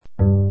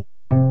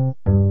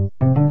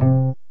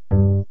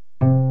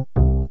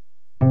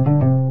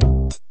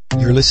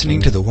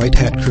listening to the White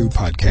Hat Crew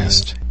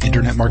podcast,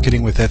 Internet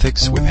Marketing with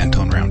Ethics with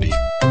Anton Roundy.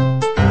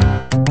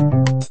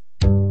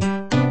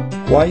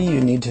 Why you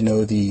need to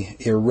know the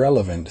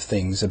irrelevant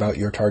things about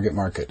your target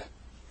market.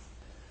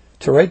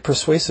 To write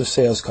persuasive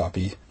sales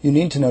copy, you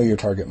need to know your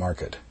target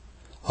market.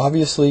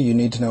 Obviously, you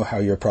need to know how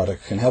your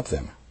product can help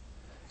them.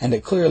 And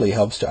it clearly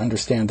helps to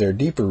understand their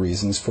deeper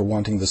reasons for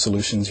wanting the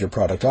solutions your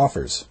product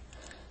offers.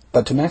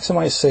 But to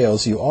maximize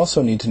sales, you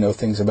also need to know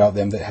things about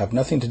them that have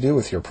nothing to do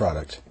with your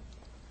product.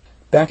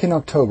 Back in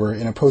October,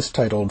 in a post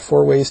titled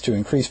 4 Ways to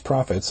Increase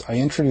Profits, I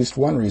introduced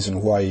one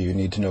reason why you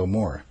need to know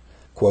more.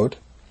 Quote,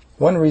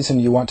 "One reason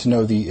you want to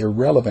know the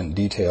irrelevant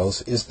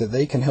details is that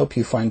they can help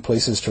you find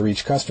places to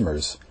reach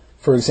customers.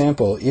 For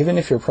example, even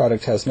if your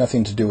product has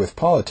nothing to do with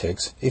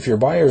politics, if your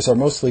buyers are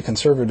mostly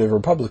conservative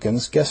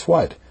Republicans, guess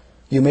what?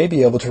 You may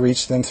be able to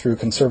reach them through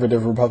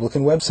conservative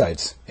Republican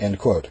websites." End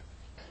quote.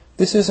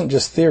 This isn't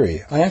just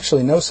theory. I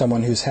actually know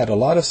someone who's had a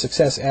lot of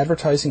success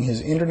advertising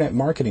his internet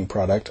marketing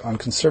product on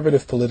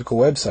conservative political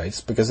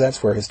websites because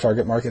that's where his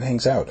target market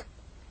hangs out.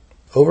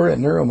 Over at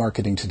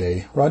Neuromarketing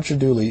Today, Roger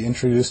Dooley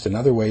introduced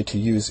another way to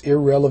use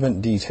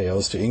irrelevant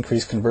details to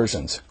increase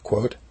conversions.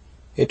 Quote,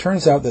 "It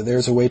turns out that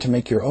there's a way to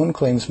make your own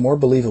claims more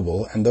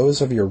believable and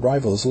those of your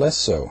rivals less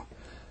so.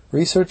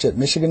 Research at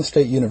Michigan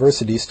State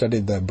University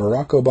studied the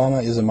Barack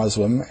Obama is a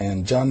Muslim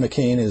and John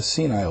McCain is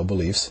senile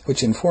beliefs,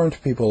 which informed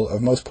people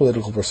of most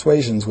political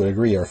persuasions would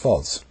agree are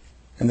false."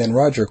 And then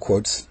Roger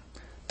quotes,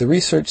 "The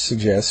research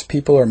suggests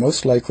people are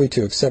most likely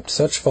to accept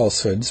such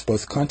falsehoods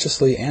both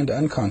consciously and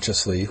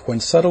unconsciously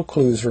when subtle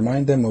clues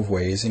remind them of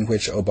ways in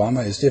which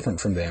Obama is different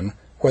from them,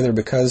 whether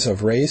because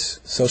of race,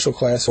 social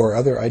class, or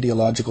other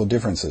ideological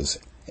differences."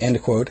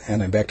 End quote,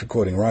 and I'm back to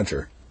quoting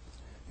Roger.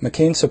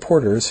 McCain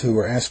supporters who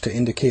were asked to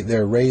indicate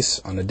their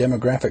race on a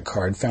demographic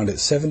card found it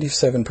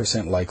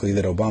 77% likely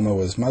that Obama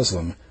was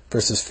Muslim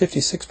versus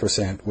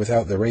 56%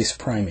 without the race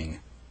priming,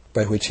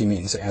 by which he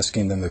means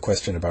asking them the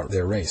question about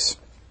their race.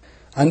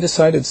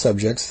 Undecided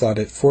subjects thought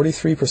it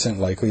 43%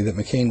 likely that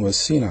McCain was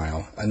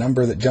senile, a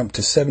number that jumped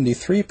to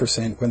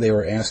 73% when they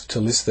were asked to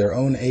list their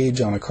own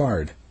age on a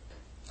card.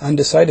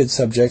 Undecided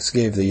subjects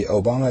gave the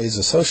Obama is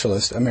a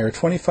socialist a mere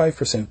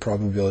 25%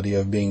 probability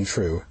of being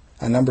true,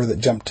 a number that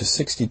jumped to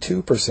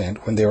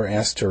 62% when they were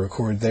asked to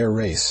record their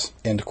race.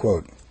 End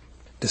quote.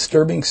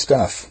 Disturbing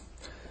stuff.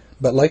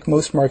 But like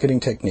most marketing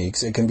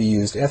techniques, it can be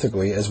used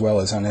ethically as well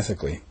as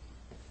unethically.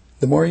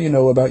 The more you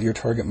know about your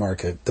target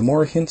market, the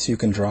more hints you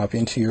can drop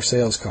into your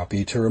sales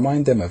copy to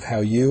remind them of how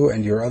you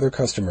and your other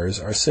customers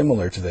are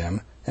similar to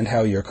them and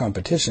how your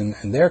competition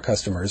and their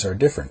customers are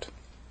different.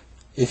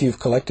 If you've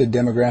collected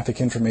demographic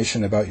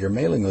information about your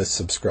mailing list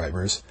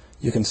subscribers,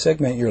 you can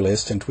segment your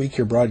list and tweak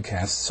your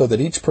broadcasts so that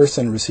each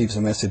person receives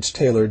a message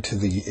tailored to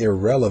the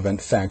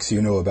irrelevant facts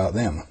you know about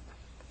them.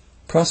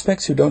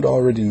 Prospects who don't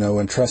already know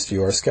and trust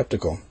you are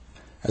skeptical.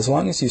 As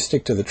long as you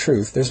stick to the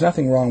truth, there's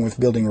nothing wrong with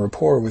building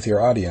rapport with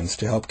your audience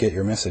to help get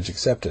your message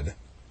accepted.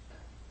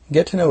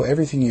 Get to know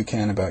everything you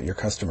can about your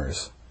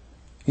customers.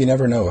 You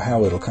never know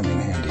how it'll come in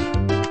handy.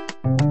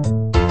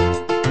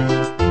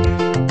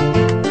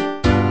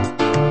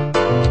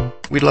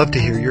 We'd love to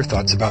hear your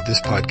thoughts about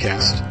this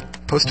podcast.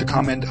 Post a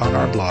comment on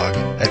our blog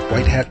at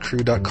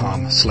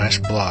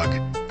whitehatcrew.com/blog.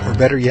 Or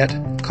better yet,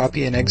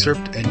 copy an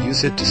excerpt and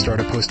use it to start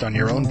a post on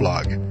your own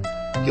blog.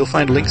 You'll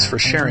find links for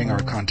sharing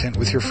our content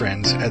with your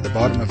friends at the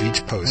bottom of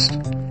each post.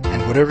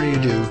 And whatever you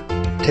do,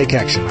 take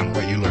action on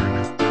what you learn.